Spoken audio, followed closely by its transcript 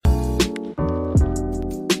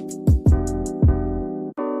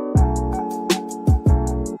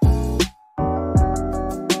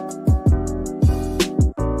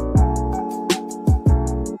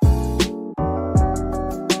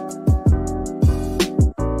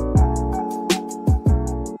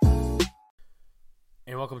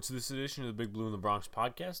welcome to this edition of the Big Blue in the Bronx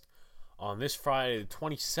podcast. On this Friday, the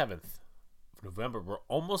 27th of November, we're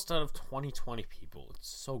almost out of 2020, people. It's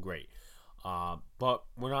so great. But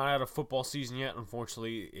we're not out of football season yet.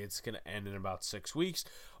 Unfortunately, it's going to end in about 6 weeks.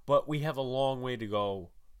 But we have a long way to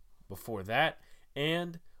go before that.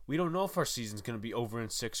 And we don't know if our season's going to be over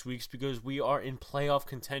in 6 weeks because we are in playoff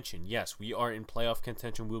contention. Yes, we are in playoff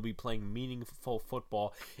contention. We'll be playing meaningful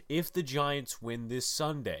football if the Giants win this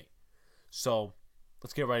Sunday. So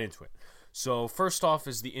let's get right into it. So first off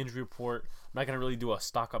is the injury report. I'm not going to really do a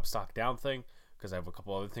stock up, stock down thing because I have a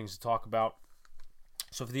couple other things to talk about.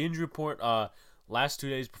 So for the injury report, last 2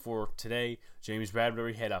 days before today, James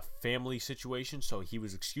Bradberry had a family situation, so he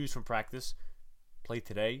was excused from practice. Played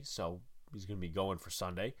today, so he's going to be going for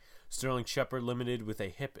Sunday. Sterling Shepard limited with a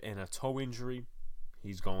hip and a toe injury.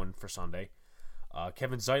 He's going for Sunday.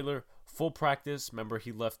 Kevin Zeitler, full practice. Remember,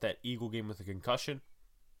 he left that Eagle game with a concussion.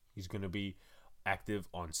 He's going to be active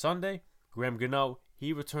on Sunday. Graham Gano,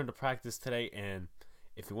 he returned to practice today, and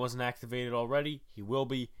if he wasn't activated already, he will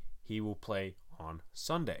be. He will play on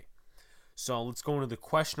Sunday. So let's go into the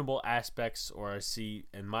questionable aspects, or I see,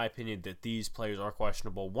 in my opinion, that these players are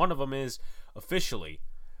questionable. One of them is officially,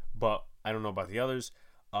 but I don't know about the others.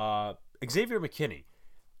 Xavier McKinney,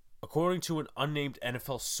 according to an unnamed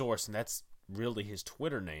NFL source, and that's really his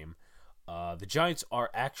Twitter name, the Giants are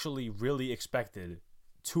actually really expected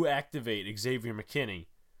to activate Xavier McKinney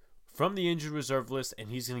from the injured reserve list,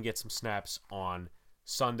 and he's going to get some snaps on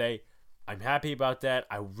Sunday. I'm happy about that.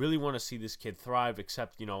 I really want to see this kid thrive,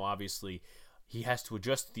 except, obviously he has to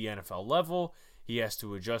adjust to the NFL level. He has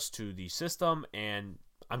to adjust to the system, and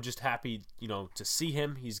I'm just happy, to see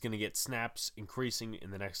him. He's going to get snaps increasing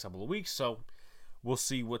in the next couple of weeks, so we'll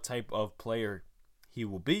see what type of player he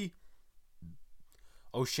will be.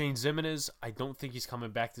 O'Shane Ximines, I don't think he's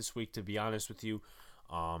coming back this week, to be honest with you.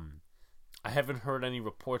 I haven't heard any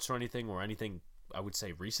reports or anything I would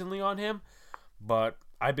say recently on him, but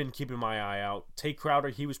I've been keeping my eye out. Tate Crowder,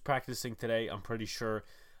 he was practicing today, I'm pretty sure.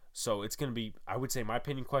 So it's going to be, I would say, in my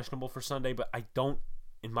opinion, questionable for Sunday, but I don't,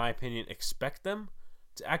 in my opinion, expect them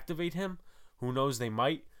to activate him. Who knows, they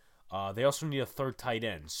might. They also need a third tight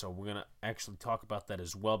end, so we're going to actually talk about that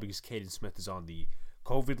as well because Caden Smith is on the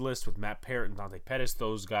COVID list with Matt Parrott and Dante Pettis.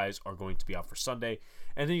 Those guys are going to be out for Sunday.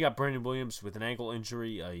 And then you got Brandon Williams with an ankle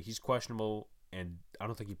injury. He's questionable, and I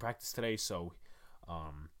don't think he practiced today, so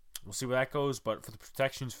we'll see where that goes. But for the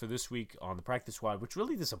protections for this week on the practice squad, which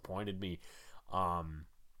really disappointed me,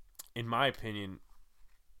 in my opinion,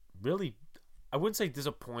 really, I wouldn't say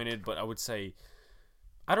disappointed, but I would say,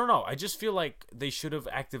 I don't know. I just feel like they should have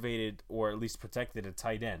activated or at least protected a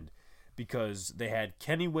tight end because they had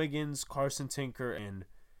Kenny Wiggins, Carson Tinker, and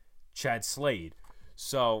Chad Slade.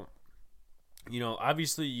 So,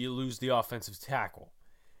 obviously you lose the offensive tackle.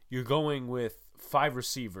 You're going with 5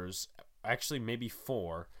 receivers, actually maybe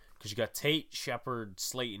 4, because you got Tate, Shepard,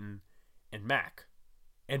 Slayton, and Mack.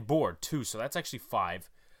 And Board, too, so that's actually 5.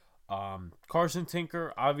 Carson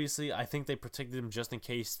Tinker, obviously, I think they protected him just in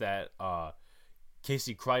case that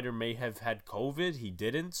Casey Kreider may have had COVID. He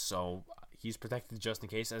didn't, so he's protected just in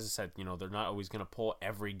case. As I said, they're not always going to pull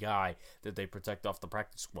every guy that they protect off the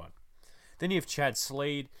practice squad. Then you have Chad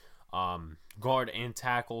Slade, guard and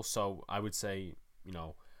tackle, so I would say,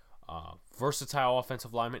 versatile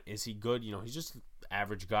offensive lineman. Is he good? He's just an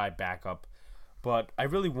average guy, backup. But I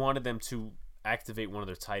really wanted them to activate one of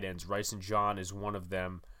their tight ends. Rice and John is one of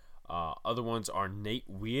them. Other ones are Nate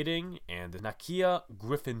Weeding and Nakia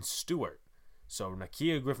Griffin-Stewart. So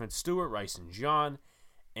Nakia Griffin-Stewart, Rice and John,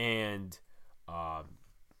 and I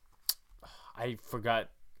forgot,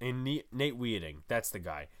 and Nate Weeding. That's the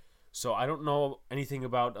guy. So I don't know anything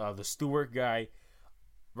about the Stewart guy.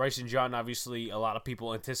 Rice and John, obviously, a lot of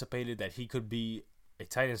people anticipated that he could be a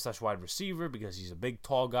tight end / wide receiver because he's a big,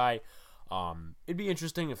 tall guy. It'd be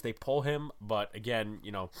interesting if they pull him, but again,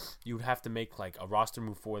 you would have to make like a roster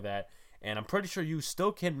move for that. And I'm pretty sure you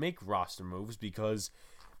still can make roster moves because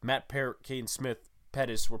Matt Parrott, Caden Smith,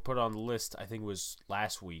 Pettis were put on the list, I think it was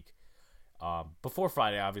last week. Before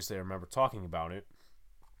Friday, obviously, I remember talking about it.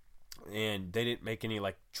 And they didn't make any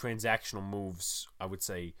like transactional moves, I would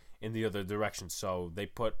say, in the other direction. So they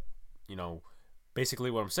put, basically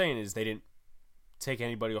what I'm saying is they didn't take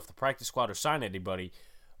anybody off the practice squad or sign anybody,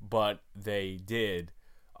 but they did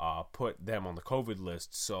put them on the COVID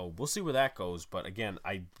list. So we'll see where that goes. But again,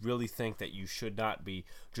 I really think that you should not be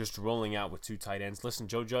just rolling out with 2 tight ends. Listen,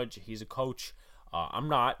 Joe Judge, he's a coach. I'm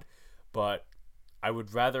not, but I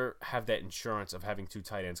would rather have that insurance of having 2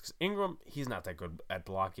 tight ends because Ingram, he's not that good at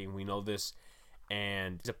blocking. We know this.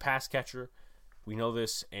 And he's a pass catcher. We know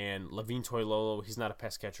this. And Levine Toilolo, he's not a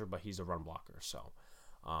pass catcher, but he's a run blocker. So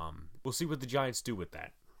We'll see what the Giants do with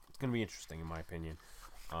that. It's going to be interesting, in my opinion.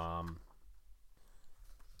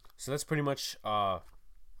 So that's pretty much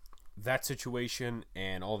that situation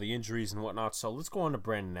and all the injuries and whatnot. So let's go on to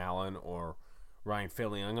Brandon Allen or Ryan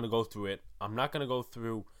Finley. I'm going to go through it. I'm not going to go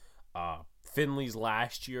through Finley's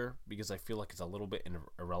last year because I feel like it's a little bit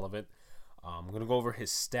irrelevant. I'm going to go over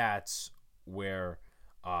his stats where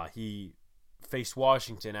he faced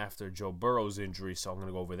Washington after Joe Burrow's injury, so I'm going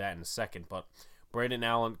to go over that in a second. But Brandon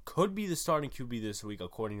Allen could be the starting QB this week,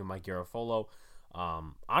 according to Mike Garafolo.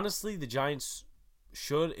 Honestly, the Giants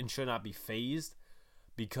should and should not be phased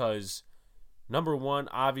because, number one,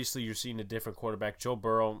 obviously you're seeing a different quarterback. Joe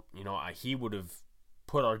Burrow, he would have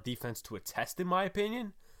put our defense to a test, in my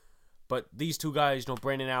opinion. But these two guys,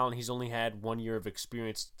 Brandon Allen, he's only had 1 year of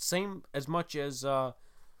experience, same as much as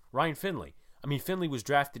Ryan Finley. I mean, Finley was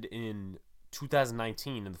drafted in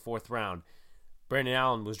 2019 in the 4th round. Brandon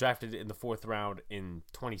Allen was drafted in the 4th round in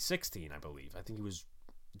 2016, I believe. I think he was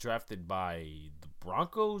drafted by the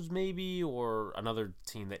Broncos, maybe, or another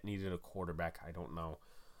team that needed a quarterback. I don't know.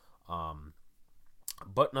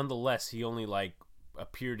 But nonetheless, he only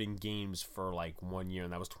appeared in games for 1 year,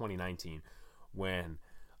 and that was 2019 when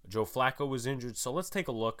Joe Flacco was injured. So let's take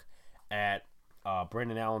a look at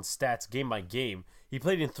Brandon Allen's stats game by game. He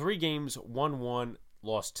played in 3 games, won 1,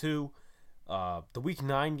 lost 2. The Week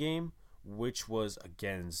 9 game, which was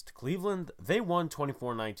against Cleveland, they won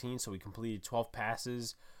 24-19, so he completed 12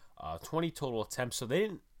 passes, 20 total attempts. So they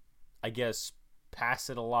didn't, I guess, pass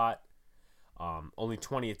it a lot. Only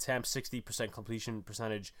 20 attempts, 60% completion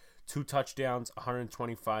percentage, 2 touchdowns,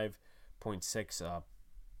 125.6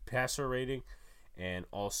 passer rating, and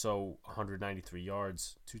also 193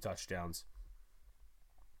 yards, 2 touchdowns.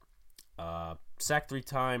 Sacked 3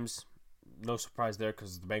 times. No surprise there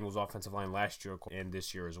because the Bengals' offensive line last year and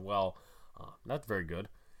this year as well. Not very good.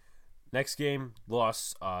 Next game,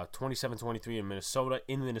 lost 27-23 in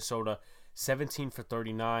Minnesota. 17 for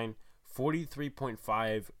 39,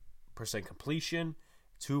 43.5% completion,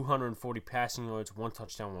 240 passing yards, 1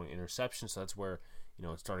 touchdown, 1 interception. So that's where,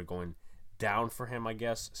 it started going down for him, I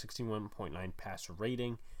guess. 61.9 passer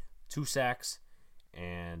rating, 2 sacks,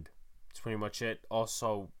 and that's pretty much it.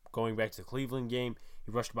 Also, going back to the Cleveland game,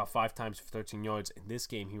 he rushed about 5 times for 13 yards. In this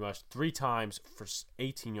game, he rushed 3 times for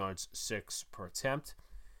 18 yards, 6 per attempt.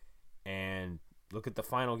 And look at the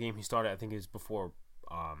final game he started. I think it was before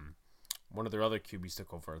one of their other QBs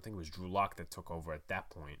took over. I think it was Drew Lock that took over at that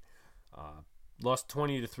point. Lost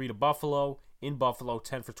 20-3 to Buffalo. In Buffalo,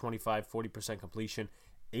 10 for 25, 40% completion,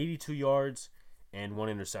 82 yards, and 1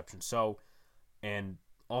 interception. So, and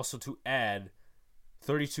also to add,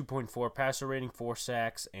 32.4 passer rating, 4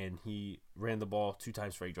 sacks, and he ran the ball 2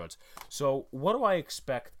 times for 8 yards. So what do I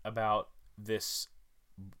expect about this,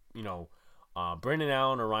 Brandon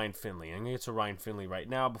Allen or Ryan Finley? I'm going to get to Ryan Finley right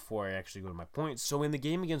now before I actually go to my points. So in the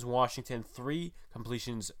game against Washington, 3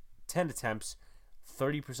 completions, 10 attempts,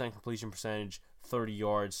 30% completion percentage, 30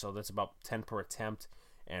 yards. So that's about 10 per attempt,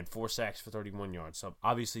 and 4 sacks for 31 yards. So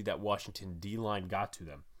obviously that Washington D-line got to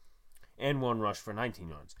them. And 1 rush for 19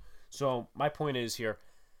 yards. So my point is here,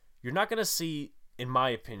 you're not going to see, in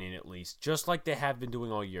my opinion at least, just like they have been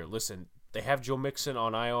doing all year. Listen, they have Joe Mixon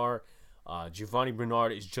on IR. Giovanni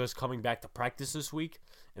Bernard is just coming back to practice this week.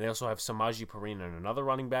 And they also have Samaje Perine and another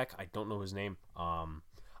running back. I don't know his name. I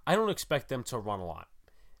don't expect them to run a lot.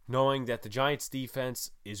 Knowing that the Giants'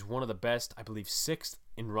 defense is one of the best, I believe 6th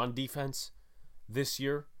in run defense this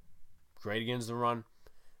year. Great against the run.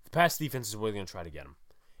 The pass defense is really going to try to get him.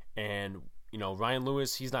 And Ryan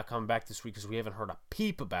Lewis, he's not coming back this week because we haven't heard a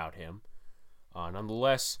peep about him.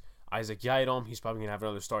 Nonetheless, Isaac Yiadom, he's probably going to have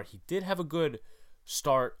another start. He did have a good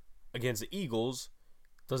start against the Eagles.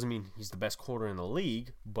 Doesn't mean he's the best quarter in the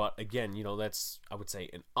league, but again, that's, I would say,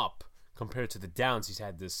 an up compared to the downs he's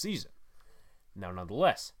had this season. Now,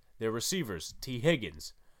 nonetheless, their receivers, T.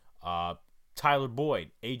 Higgins, Tyler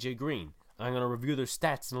Boyd, A.J. Green. I'm going to review their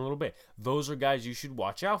stats in a little bit. Those are guys you should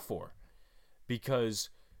watch out for because,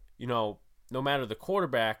 no matter the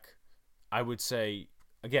quarterback, I would say,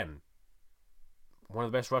 again, one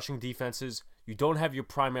of the best rushing defenses. You don't have your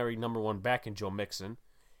primary number 1 back in Joe Mixon,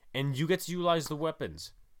 and you get to utilize the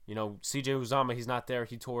weapons. C.J. Uzomah, he's not there.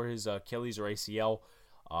 He tore his Achilles or ACL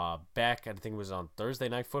back, I think it was on Thursday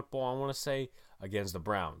Night Football, I want to say, against the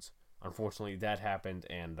Browns. Unfortunately, that happened,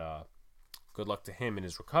 and good luck to him in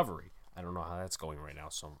his recovery. I don't know how that's going right now,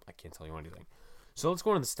 so I can't tell you anything. So let's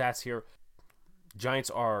go into the stats here. Giants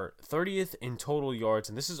are 30th in total yards,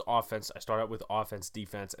 and this is offense. I start out with offense,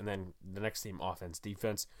 defense, and then the next team, offense,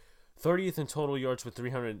 defense. 30th in total yards with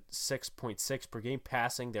 306.6 per game.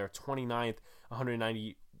 Passing, they're 29th,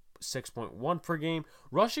 196.1 per game.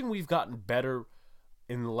 Rushing, we've gotten better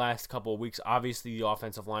in the last couple of weeks. Obviously, the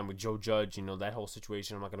offensive line with Joe Judge, that whole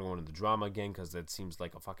situation. I'm not going to go into the drama again because that seems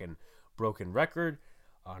like a fucking broken record.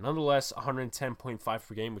 Nonetheless, 110.5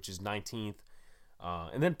 per game, which is 19th.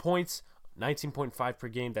 And then points, 19.5 per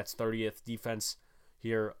game. That's 30th. Defense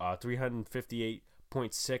here,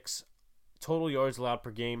 358.6. Total yards allowed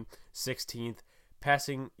per game, 16th.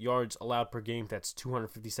 Passing yards allowed per game, that's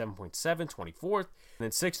 257.7, 24th. And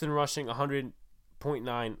then 6th in rushing,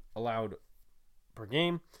 100.9 allowed per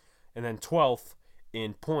game. And then 12th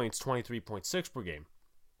in points, 23.6 per game.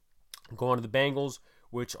 Going to the Bengals,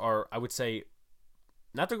 which are, I would say,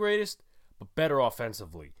 not the greatest, but better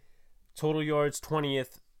offensively. Total yards,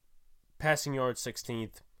 20th. Passing yards,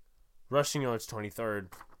 16th. Rushing yards, 23rd.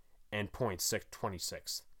 And points,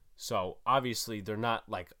 26th. So, obviously, they're not,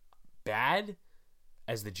 bad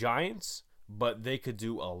as the Giants, but they could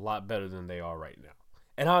do a lot better than they are right now.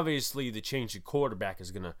 And obviously, the change in quarterback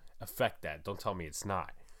is going to affect that. Don't tell me it's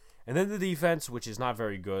not. And then the defense, which is not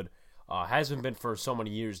very good, hasn't been for so many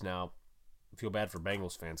years now. I feel bad for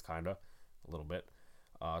Bengals fans, kind of, a little bit.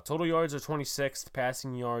 Total yards are 26th.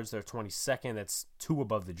 Passing yards, they're 22nd. That's 2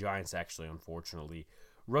 above the Giants, actually, unfortunately.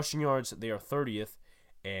 Rushing yards, they are 30th.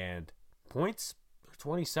 And points,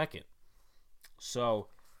 they're 22nd. So,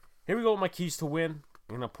 here we go with my keys to win.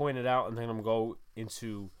 I'm going to point it out, and then I'm going to go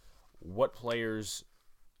into what players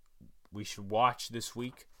we should watch this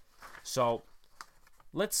week. So,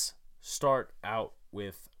 let's start out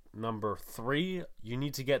with number 3. You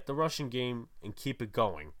need to get the rushing game and keep it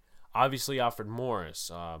going. Obviously, Alfred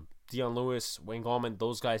Morris, Dion Lewis, Wayne Gallman,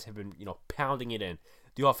 those guys have been, pounding it in.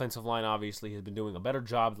 The offensive line, obviously, has been doing a better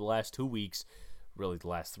job the last 2 weeks. Really, the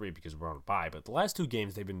last 3 because we're on a bye. But the last 2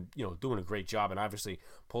 games, they've been, doing a great job. And obviously,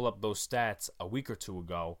 pulled up those stats a week or 2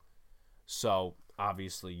 ago. So,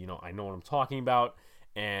 obviously, I know what I'm talking about.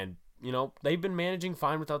 And, they've been managing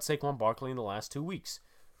fine without Saquon Barkley in the last 2 weeks.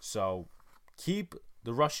 So, keep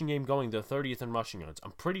the rushing game going. They're 30th in rushing yards.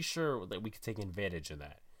 I'm pretty sure that we could take advantage of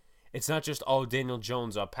that. It's not just, Daniel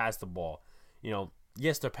Jones passed the ball.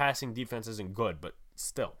 Yes, their passing defense isn't good, but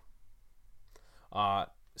still.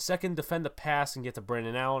 Second, defend the pass and get to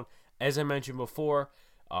Brandon Allen. As I mentioned before,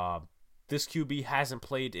 this QB hasn't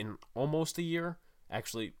played in almost a year,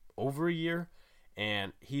 actually over a year,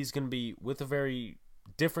 and he's going to be with a very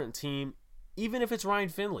different team. Even if it's Ryan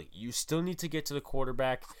Finley, you still need to get to the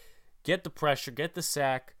quarterback, get the pressure, get the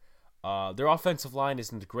sack. Their offensive line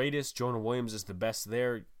isn't the greatest. Jonah Williams is the best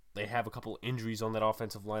there. They have a couple injuries on that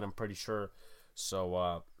offensive line, I'm pretty sure.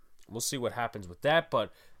 So we'll see what happens with that.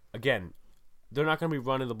 But again, they're not going to be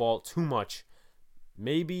running the ball too much.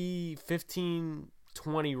 Maybe 15,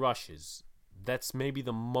 20 rushes. That's maybe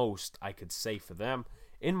the most I could say for them,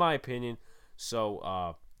 in my opinion.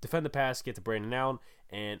 So defend the pass, get to Brandon Allen,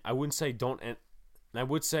 and I would say don't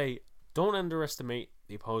underestimate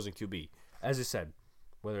the opposing QB. As I said,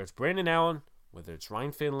 whether it's Brandon Allen, whether it's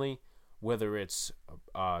Ryan Finley, whether it's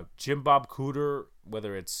Jim Bob Cooter,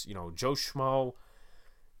 whether it's Joe Schmo,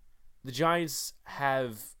 the Giants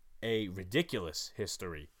have a ridiculous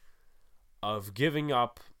history of giving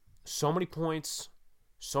up so many points,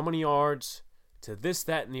 so many yards to this,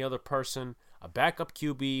 that, and the other person, a backup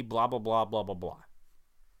QB, blah, blah, blah, blah, blah, blah.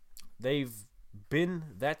 They've been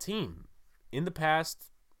that team in the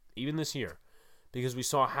past, even this year, because we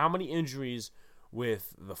saw how many injuries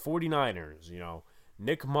with the 49ers,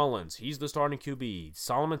 Nick Mullins, he's the starting QB,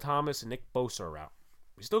 Solomon Thomas and Nick Bosa are out.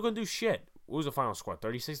 We're still going to do shit. What was the final score?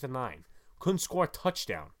 36-9. Couldn't score a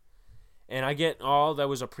touchdown. And I get, that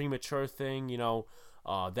was a premature thing,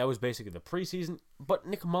 that was basically the preseason. But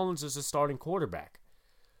Nick Mullins is the starting quarterback.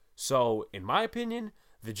 So, in my opinion,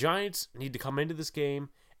 the Giants need to come into this game.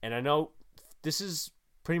 And I know this is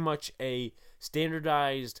pretty much a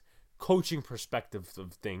standardized coaching perspective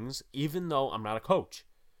of things, even though I'm not a coach.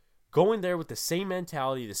 Go in there with the same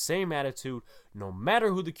mentality, the same attitude, no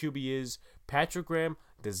matter who the QB is. Patrick Graham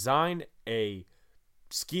designed a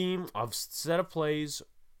scheme of set of plays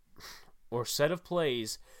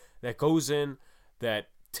that goes in, that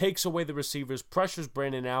takes away the receivers, pressures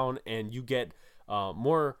Brandon Allen, and you get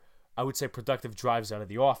more, I would say, productive drives out of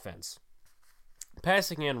the offense.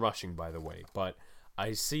 Passing and rushing, by the way, but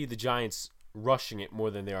I see the Giants rushing it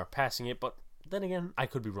more than they are passing it, but then again, I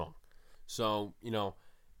could be wrong. So,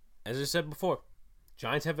 as I said before,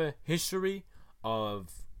 Giants have a history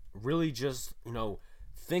of really just,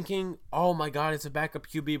 thinking, oh my God, it's a backup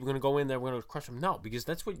QB, we're going to go in there, we're going to crush him. No, because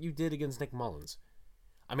that's what you did against Nick Mullins.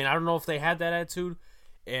 I mean, I don't know if they had that attitude,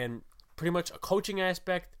 and pretty much a coaching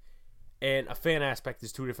aspect and a fan aspect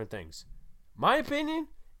is 2 different things. My opinion,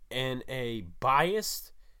 and a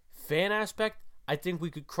biased fan aspect, I think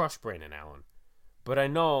we could crush Brandon Allen. But I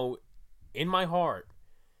know, in my heart,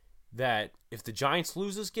 that if the Giants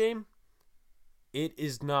lose this game, it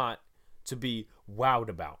is not to be wowed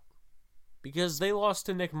about. Because they lost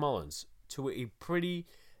to Nick Mullins, to a pretty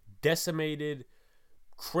decimated,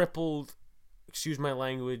 crippled, excuse my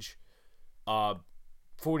language,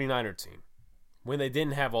 49er team when they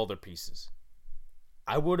didn't have all their pieces.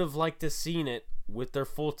 I would have liked to seen it with their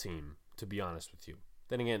full team, to be honest with you.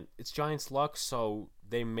 Then again, it's Giants' luck, so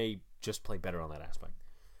they may just play better on that aspect.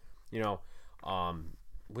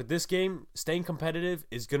 With this game, staying competitive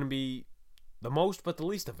is going to be the most but the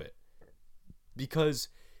least of it. Because,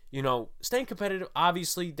 staying competitive,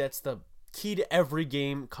 obviously, that's the key to every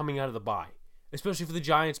game coming out of the bye. Especially for the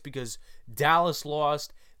Giants, because Dallas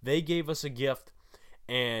lost. They gave us a gift.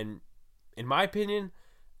 And in my opinion,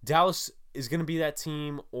 Dallas is going to be that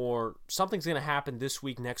team, or something's going to happen this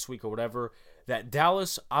week, next week, or whatever, that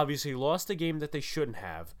Dallas obviously lost a game that they shouldn't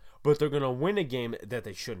have, but they're going to win a game that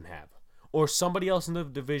they shouldn't have. Or somebody else in the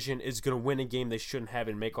division is going to win a game they shouldn't have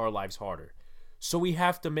and make our lives harder. So we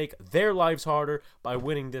have to make their lives harder by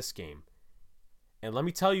winning this game. And let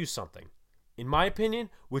me tell you something. In my opinion,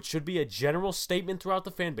 which should be a general statement throughout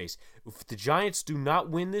the fan base, if the Giants do not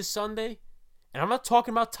win this Sunday, and I'm not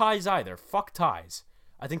talking about ties either. Fuck ties.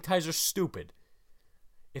 I think ties are stupid.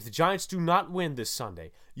 If the Giants do not win this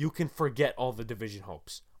Sunday, you can forget all the division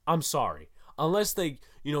hopes. I'm sorry. Unless they,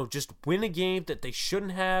 just win a game that they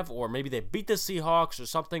shouldn't have, or maybe they beat the Seahawks or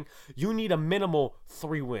something, you need a minimal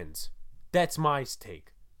 3 wins. That's my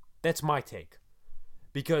take. That's my take.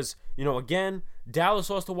 Because, again, Dallas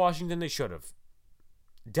lost to Washington, they should have.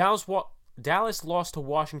 Dallas lost to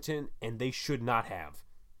Washington, and they should not have.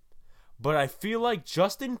 But I feel like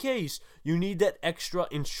just in case, you need that extra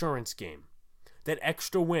insurance game. That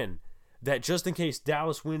extra win. That just in case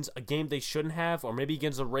Dallas wins a game they shouldn't have, or maybe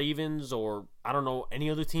against the Ravens, or I don't know, any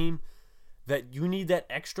other team, that you need that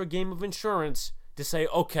extra game of insurance to say,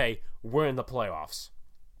 okay, we're in the playoffs.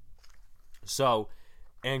 So,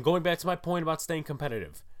 and going back to my point about staying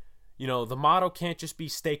competitive, the motto can't just be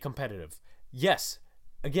stay competitive. Yes,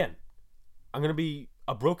 again, I'm going to be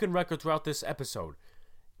a broken record throughout this episode.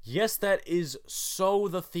 Yes, that is so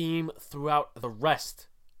the theme throughout the rest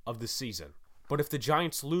of the season. But if the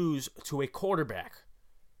Giants lose to a quarterback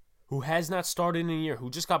who has not started in a year, who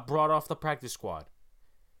just got brought off the practice squad,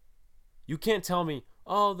 you can't tell me,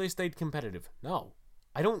 oh, they stayed competitive. No,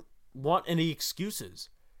 I don't want any excuses.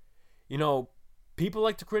 People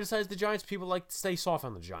like to criticize the Giants. People like to stay soft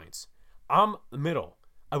on the Giants. I'm the middle.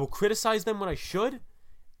 I will criticize them when I should,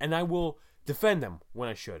 and I will defend them when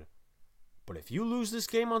I should. But if you lose this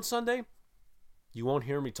game on Sunday, you won't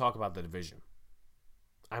hear me talk about the division.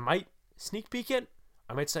 I might sneak peek it.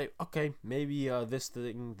 I might say, okay, maybe this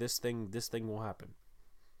thing will happen.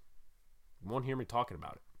 You won't hear me talking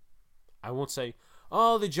about it. I won't say,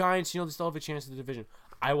 oh, the Giants, they still have a chance in the division.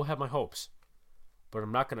 I will have my hopes. But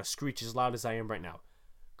I'm not going to screech as loud as I am right now.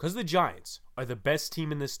 Because the Giants are the best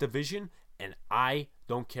team in this division, and I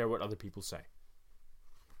don't care what other people say.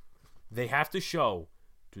 They have to show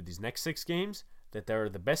through these next 6 games that they're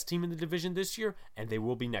the best team in the division this year, and they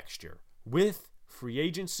will be next year. With free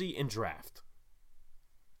agency and draft.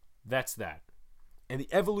 That's that. And the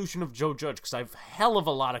evolution of Joe Judge, because I have a hell of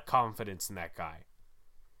a lot of confidence in that guy.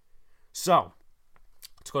 So,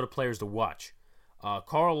 let's go to players to watch.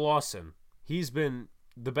 Carl Lawson. He's been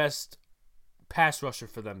the best pass rusher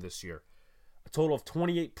for them this year. A total of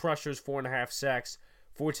 28 pressures, 4.5 sacks,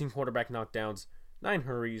 14 quarterback knockdowns, 9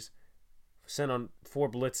 hurries, sent on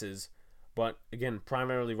 4 blitzes. But again,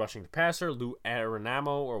 primarily rushing the passer. Lou Arenamo,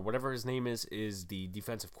 or whatever his name is the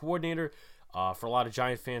defensive coordinator. For a lot of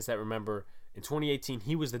Giant fans that remember, in 2018,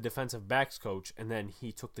 he was the defensive backs coach, and then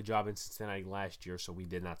he took the job in Cincinnati last year, so we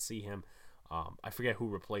did not see him. I forget who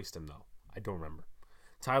replaced him, though. I don't remember.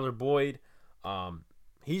 Tyler Boyd.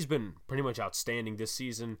 He's been pretty much outstanding this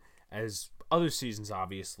season, as other seasons,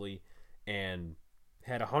 obviously, and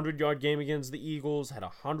had a 100-yard game against the Eagles, had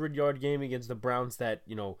a 100-yard game against the Browns that,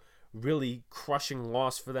 really crushing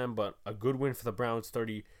loss for them, but a good win for the Browns,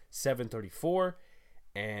 37-34,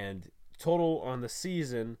 and total on the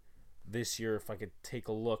season this year, if I could take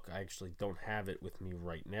a look, I actually don't have it with me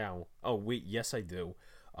right now. Oh, wait, yes, I do.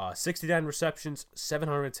 69 receptions,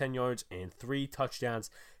 710 yards, and 3 touchdowns,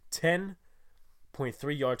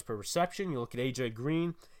 10.3 yards per reception. You look at A.J.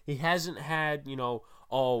 Green. He hasn't had,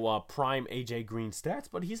 prime A.J. Green stats,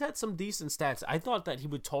 but he's had some decent stats. I thought that he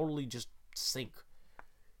would totally just sink.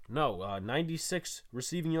 No, 96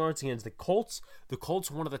 receiving yards against the Colts. The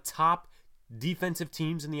Colts are one of the top defensive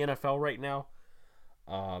teams in the NFL right now.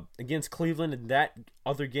 Against Cleveland in that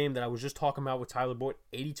other game that I was just talking about with Tyler Boyd,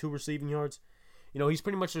 82 receiving yards. He's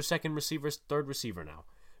pretty much their second receiver, third receiver now.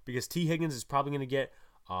 Because T. Higgins is probably going to get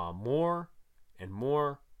more and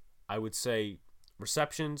more, I would say,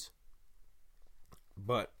 receptions.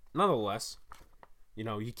 But nonetheless,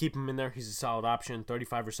 you keep him in there. He's a solid option.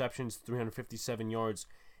 35 receptions, 357 yards,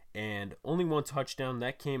 and only one touchdown.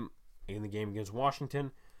 That came in the game against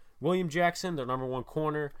Washington. William Jackson, their number one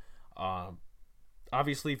corner.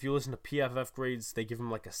 Obviously, if you listen to PFF grades, they give him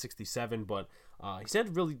like a 67, but he's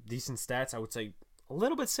had really decent stats. I would say a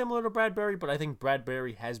little bit similar to Bradbury, but I think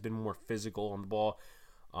Bradbury has been more physical on the ball.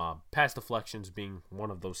 Pass deflections being one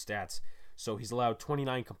of those stats. So he's allowed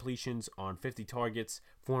 29 completions on 50 targets,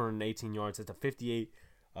 418 yards. That's a 58%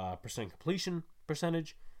 completion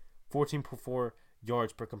percentage, 14.4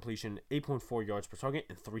 yards per completion, 8.4 yards per target,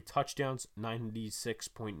 and 3 touchdowns,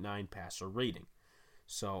 96.9 passer rating.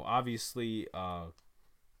 So obviously,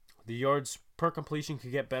 the yards per completion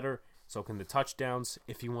could get better. So can the touchdowns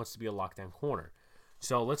if he wants to be a lockdown corner.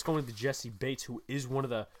 So let's go into Jessie Bates, who is one of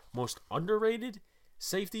the most underrated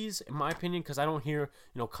safeties, in my opinion, because I don't hear,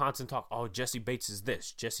 constant talk, oh, Jessie Bates is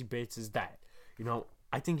this, Jessie Bates is that.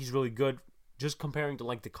 I think he's really good just comparing to,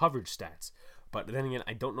 like, the coverage stats. But then again,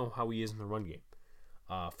 I don't know how he is in the run game.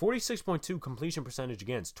 46.2 completion percentage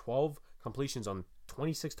against 12 completions on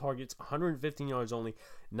 26 targets, 115 yards only,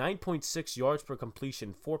 9.6 yards per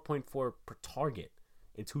completion, 4.4 per target,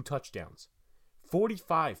 and 2 touchdowns.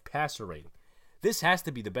 45 passer rating. This has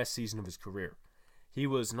to be the best season of his career. He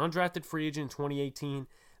was an undrafted free agent in 2018.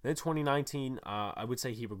 Then 2019, I would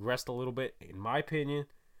say he regressed a little bit, in my opinion.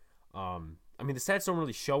 The stats don't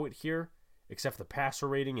really show it here, except for the passer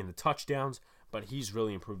rating and the touchdowns, but he's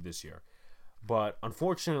really improved this year. But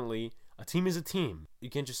unfortunately, a team is a team. You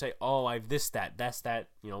can't just say, oh, I have this stat, that stat.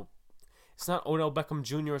 It's not Odell Beckham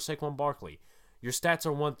Jr. or Saquon Barkley. Your stats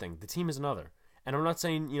are one thing. The team is another. And I'm not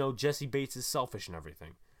saying, Jessie Bates is selfish and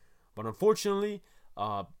everything. But unfortunately,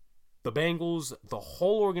 the Bengals, the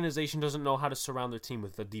whole organization doesn't know how to surround their team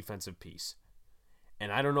with a defensive piece.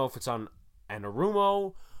 And I don't know if it's on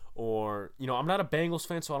Anarumo or, I'm not a Bengals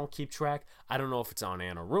fan, so I don't keep track. I don't know if it's on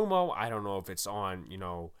Anarumo. I don't know if it's on,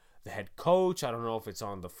 the head coach. I don't know if it's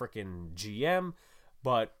on the freaking GM.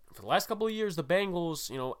 But for the last couple of years, the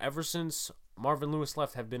Bengals, ever since Marvin Lewis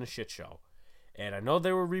left, have been a shit show. And I know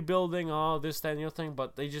they were rebuilding, this, that, and the other thing,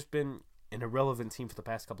 but they just been an irrelevant team for the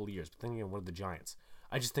past couple of years. But then again, what are the Giants?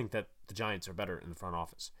 I just think that the Giants are better in the front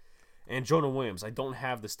office. And Jonah Williams, I don't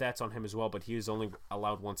have the stats on him as well, but he has only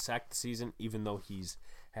allowed 1 sack this season, even though he's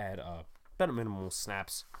had better minimal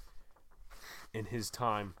snaps in his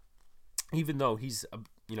time. Even though he's,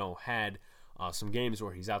 had some games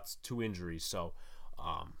where he's out 2 injuries. So,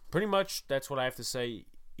 pretty much that's what I have to say.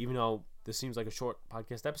 Even though this seems like a short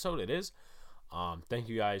podcast episode, it is. Thank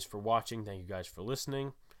you guys for watching. Thank you guys for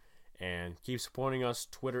listening. And keep supporting us.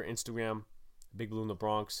 Twitter, Instagram, Big Blue in the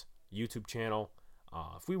Bronx, YouTube channel.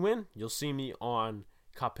 If we win, you'll see me on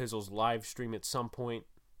Cop Pizzle's live stream at some point,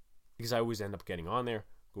 because I always end up getting on there.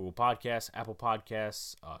 Google Podcasts, Apple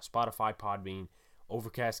Podcasts, Spotify, Podbean,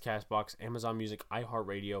 Overcast, Castbox, Amazon Music,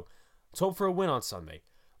 iHeartRadio. Let's hope for a win on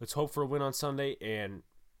Sunday. And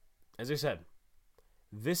as I said,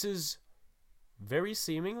 this is very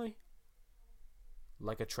seemingly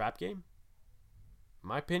like a trap game. In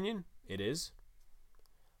my opinion, it is.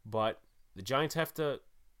 But the Giants have to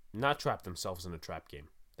not trap themselves in a trap game.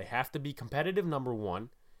 They have to be competitive, number one,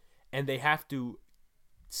 and they have to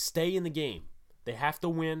stay in the game. They have to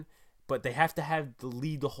win, but they have to have the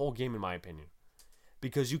lead the whole game, in my opinion.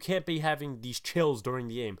 Because you can't be having these chills during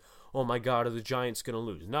the game. Oh my God, are the Giants going to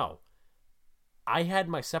lose? No. I had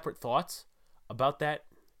my separate thoughts about that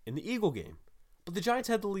in the Eagle game. But the Giants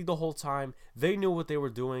had the lead the whole time. They knew what they were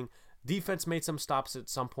doing. Defense made some stops at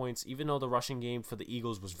some points, even though the rushing game for the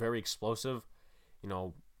Eagles was very explosive.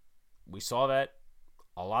 We saw that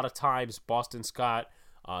a lot of times. Boston Scott,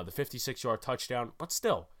 the 56-yard touchdown. But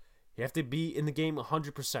still, you have to be in the game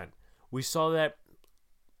 100%. We saw that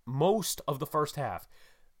most of the first half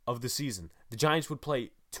of the season. The Giants would play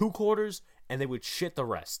 2 quarters, and they would shit the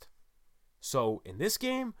rest. So, in this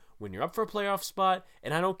game, when you're up for a playoff spot,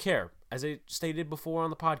 and I don't care, as I stated before on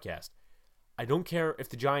the podcast, I don't care if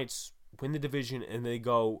the Giants win the division and they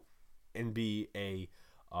go and be a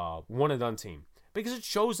one-and-done team. Because it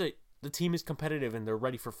shows that the team is competitive and they're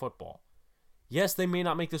ready for football. Yes, they may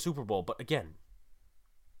not make the Super Bowl, but again,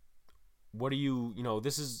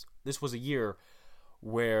 this was a year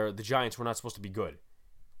where the Giants were not supposed to be good,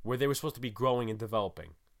 where they were supposed to be growing and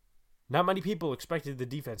developing. Not many people expected the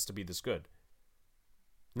defense to be this good.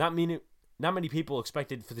 Not many people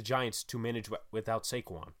expected for the Giants to manage without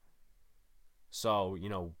Saquon. So,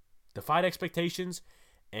 defied expectations,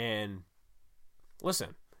 and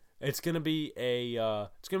listen, it's gonna be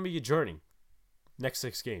a journey next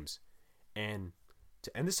 6 games, and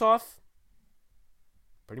to end this off,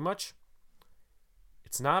 pretty much,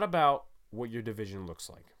 it's not about what your division looks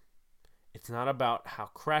like. It's not about how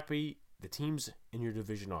crappy the teams in your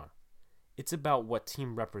division are. It's about what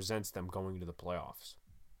team represents them going to the playoffs.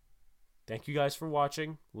 Thank you guys for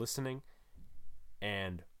watching, listening,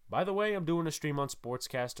 and by the way, I'm doing a stream on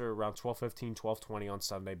Sportscaster around 12:15, 12:20 on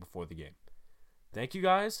Sunday before the game. Thank you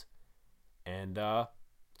guys, and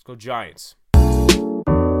let's go Giants.